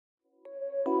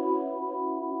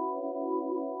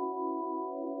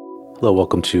Hello,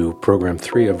 welcome to Program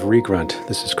 3 of Regrunt.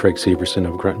 This is Craig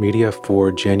Severson of Grunt Media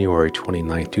for January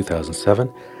 29th,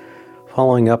 2007.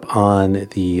 Following up on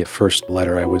the first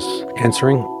letter I was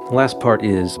answering, the last part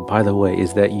is, by the way,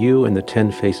 is that you and the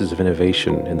 10 Faces of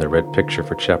Innovation in the red picture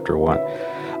for Chapter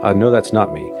 1? No, that's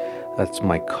not me. That's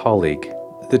my colleague.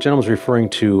 The gentleman's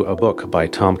referring to a book by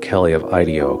Tom Kelly of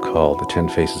IDEO called The 10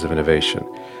 Faces of Innovation.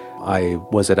 I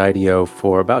was at IDEO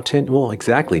for about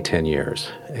exactly 10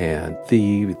 years. And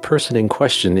the person in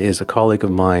question is a colleague of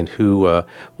mine who,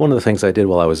 one of the things I did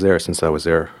while I was there, since I was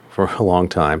there for a long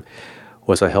time,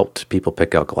 was I helped people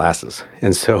pick out glasses.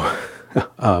 And so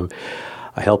I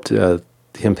helped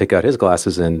him pick out his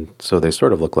glasses, and so they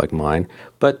sort of look like mine.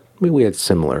 But we had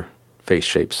similar face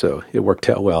shapes, so it worked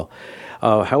out well.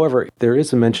 However, there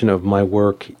is a mention of my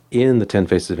work in the 10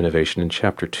 Faces of Innovation in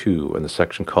Chapter 2 in the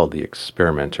section called The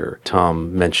Experimenter.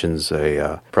 Tom mentions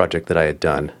a project that I had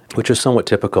done, which is somewhat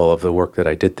typical of the work that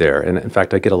I did there. And in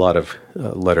fact, I get a lot of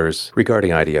letters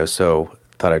regarding IDEO, so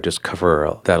I thought I'd just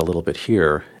cover that a little bit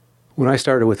here. When I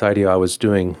started with IDEO, I was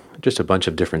doing just a bunch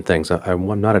of different things.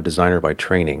 I'm not a designer by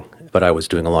training, but I was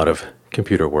doing a lot of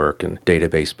computer work and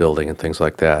database building and things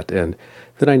like that. And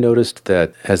then I noticed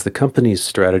that as the company's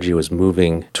strategy was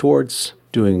moving towards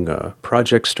doing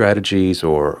project strategies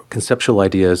or conceptual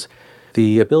ideas,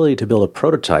 the ability to build a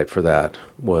prototype for that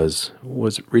was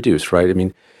reduced, right? I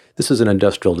mean, this is an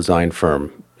industrial design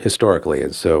firm historically,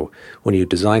 and so when you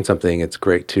design something, it's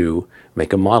great to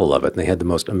make a model of it. And they had the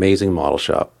most amazing model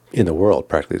shop in the world,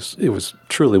 practically. It was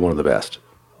truly one of the best.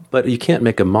 But you can't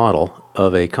make a model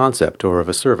of a concept or of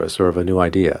a service or of a new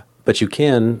idea. But you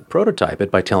can prototype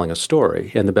it by telling a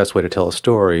story. And the best way to tell a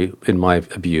story, in my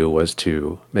view, was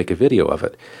to make a video of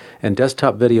it. And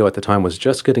desktop video at the time was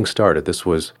just getting started. This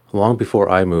was long before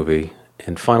iMovie.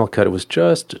 And Final Cut, it was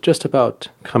just about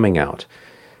coming out.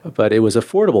 But it was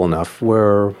affordable enough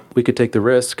where we could take the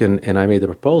risk. And I made the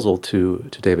proposal to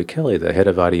David Kelly, the head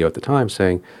of IDEO at the time,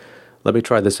 saying, let me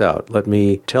try this out. Let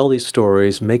me tell these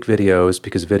stories, make videos,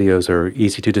 because videos are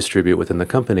easy to distribute within the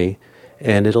company,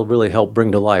 and it'll really help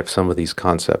bring to life some of these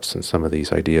concepts and some of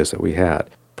these ideas that we had.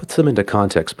 Put them into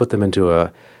context, put them into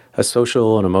a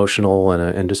social and emotional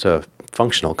and just a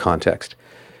functional context.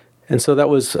 And so that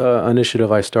was an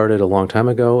initiative I started a long time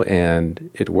ago,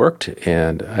 and it worked,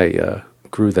 and I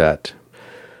grew that.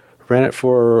 Ran it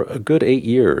for a good 8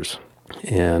 years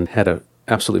and had an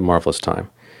absolutely marvelous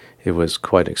time. It was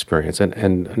quite an experience.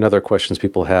 And another questions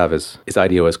people have is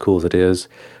IDEO as cool as it is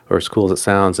or as cool as it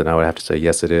sounds? And I would have to say,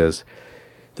 yes, it is.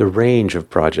 The range of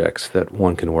projects that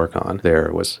one can work on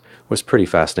there was pretty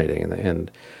fascinating. And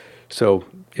so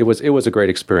it was a great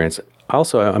experience.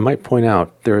 Also, I might point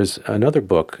out there's another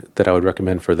book that I would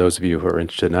recommend for those of you who are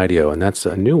interested in IDEO, and that's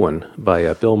a new one by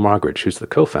Bill Mogridge, who's the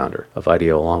co-founder of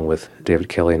IDEO, along with David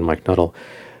Kelly and Mike Nuttall.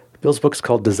 Bill's book is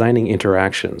called Designing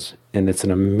Interactions, and it's an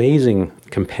amazing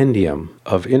compendium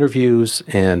of interviews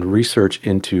and research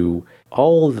into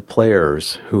all of the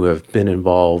players who have been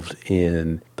involved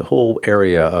in the whole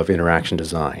area of interaction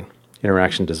design.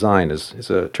 Interaction design is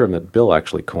a term that Bill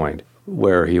actually coined,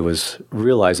 where he was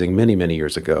realizing many, many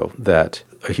years ago that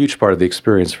a huge part of the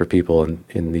experience for people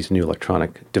in these new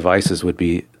electronic devices would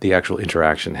be the actual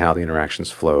interaction, how the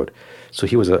interactions flowed. So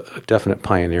he was a definite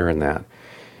pioneer in that.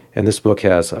 And this book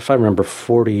has, if I remember,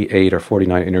 48 or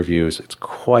 49 interviews. It's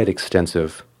quite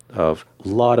extensive of a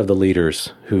lot of the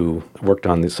leaders who worked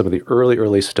on some of the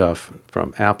early stuff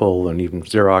from Apple and even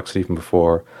Xerox and even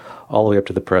before, all the way up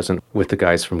to the present with the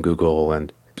guys from Google.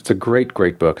 And it's a great,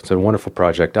 great book. It's a wonderful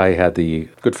project. I had the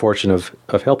good fortune of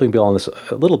helping Bill on this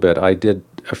a little bit. I did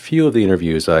a few of the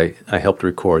interviews I helped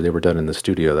record. They were done in the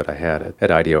studio that I had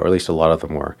at IDEO, or at least a lot of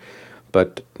them were.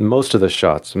 But most of the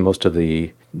shots, most of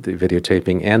the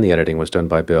videotaping and the editing was done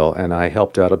by Bill, and I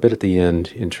helped out a bit at the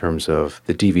end in terms of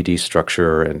the DVD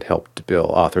structure and helped Bill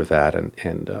author that.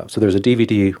 And so there's a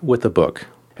DVD with the book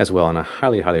as well, and I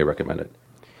highly, highly recommend it.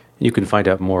 You can find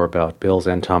out more about Bill's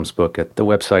and Tom's book at the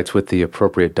websites with the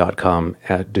appropriate .com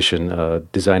edition,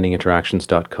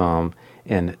 designinginteractions.com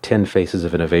and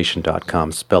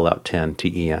 10facesofinnovation.com, spell out 10,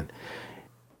 T-E-N.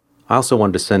 I also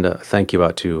wanted to send a thank you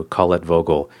out to Colette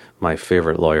Vogel, my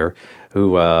favorite lawyer,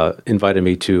 who invited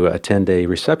me to attend a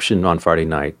reception on Friday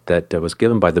night that was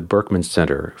given by the Berkman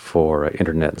Center for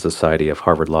Internet and Society of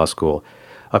Harvard Law School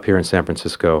up here in San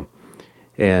Francisco.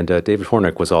 And David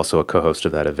Hornick was also a co-host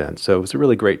of that event. So it was a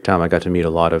really great time. I got to meet a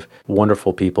lot of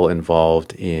wonderful people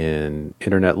involved in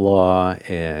internet law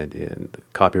and in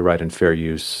copyright and fair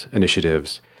use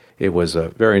initiatives. It was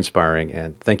very inspiring,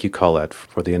 and thank you, Colette,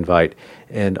 for the invite.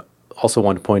 And Also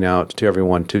want to point out to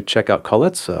everyone to check out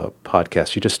Colette's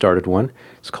podcast. She just started one.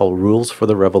 It's called Rules for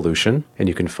the Revolution, and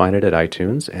you can find it at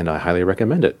iTunes, and I highly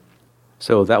recommend it.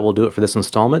 So that will do it for this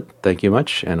installment. Thank you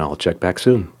much, and I'll check back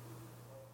soon.